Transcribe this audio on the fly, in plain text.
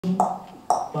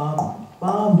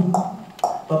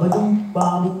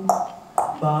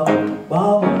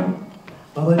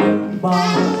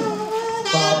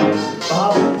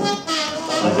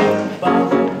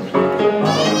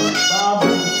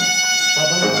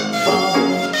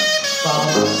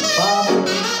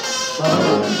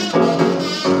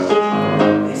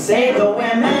They say the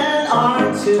women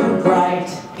aren't too bright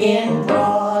in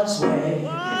Broadsway.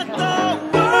 What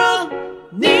the world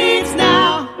needs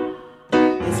now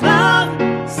is love,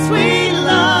 sweet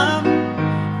love.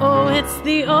 Oh, it's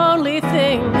the only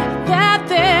thing that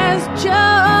there's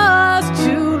just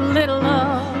too little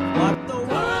of.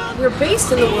 We're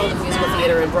based in the world of musical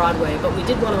theater and Broadway, but we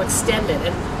did want to extend it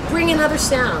and bring in other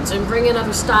sounds and bring in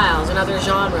other styles and other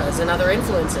genres and other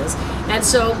influences. And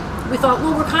so we thought,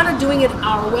 well, we're kind of doing it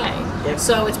our way. Yep.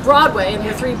 So it's Broadway, and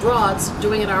we're three broads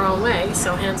doing it our own way,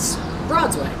 so hence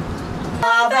Broadsway.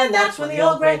 And that's when the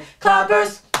old gray cloud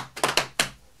burst.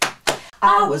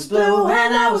 I was blue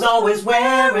and I was always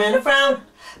wearing a frown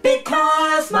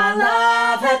because my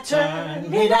love had turned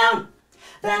me down.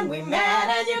 Then we met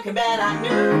and you can bet I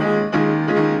knew.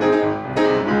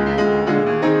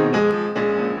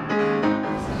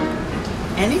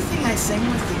 Anything I sing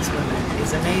with these women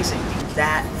is amazing.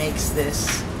 That makes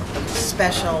this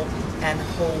special and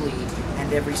holy,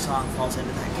 and every song falls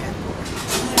into that category.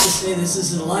 I have to say this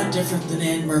is a lot different than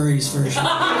Anne Murray's version.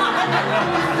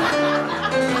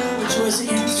 Which was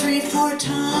in 3/4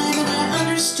 time and I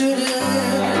understood it.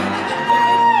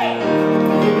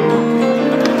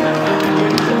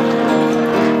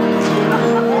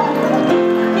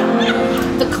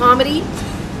 The comedy,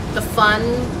 the fun,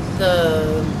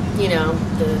 the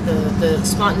the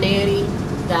spontaneity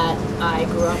that I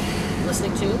grew up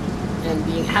listening to and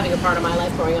having a part of my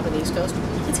life growing up on the East Coast,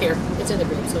 it's here, it's in the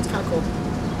group, so it's kind of cool.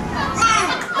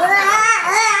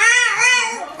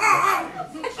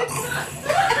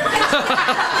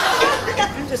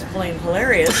 I'm just plain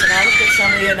hilarious, and I look at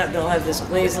somebody and they'll have this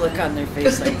glazed look on their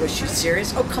face like, was she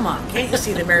serious? Oh, come on, can't you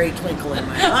see the merry twinkle in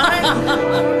my eye?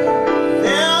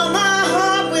 Fill my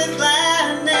heart with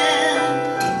gladness,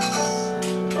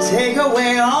 take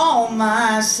away all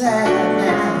my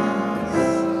sadness,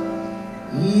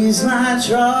 ease my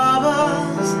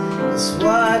troubles, it's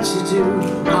what you do.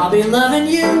 I'll be loving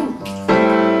you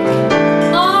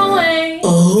Always.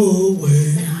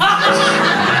 Always.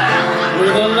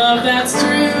 With a love that's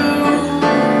true.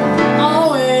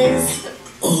 Always.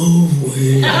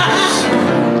 Always.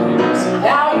 So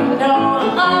now you know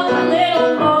a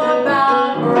little more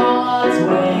about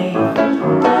Broadway.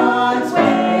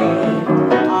 Broadsway.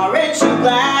 Aren't you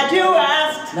glad you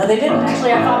asked? No, they didn't.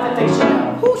 Actually, I thought that they should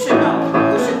know. Who should know?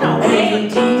 Who should know?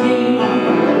 ATT.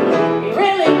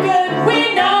 Really good,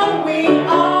 we know we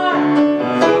are.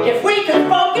 If we could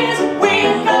focus,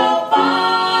 we'll go far.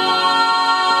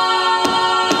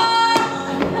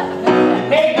 And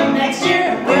maybe next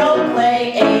year we'll play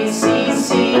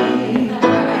ACC.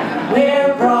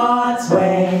 We're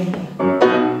Broadsway.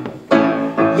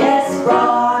 Yes,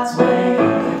 Broadway.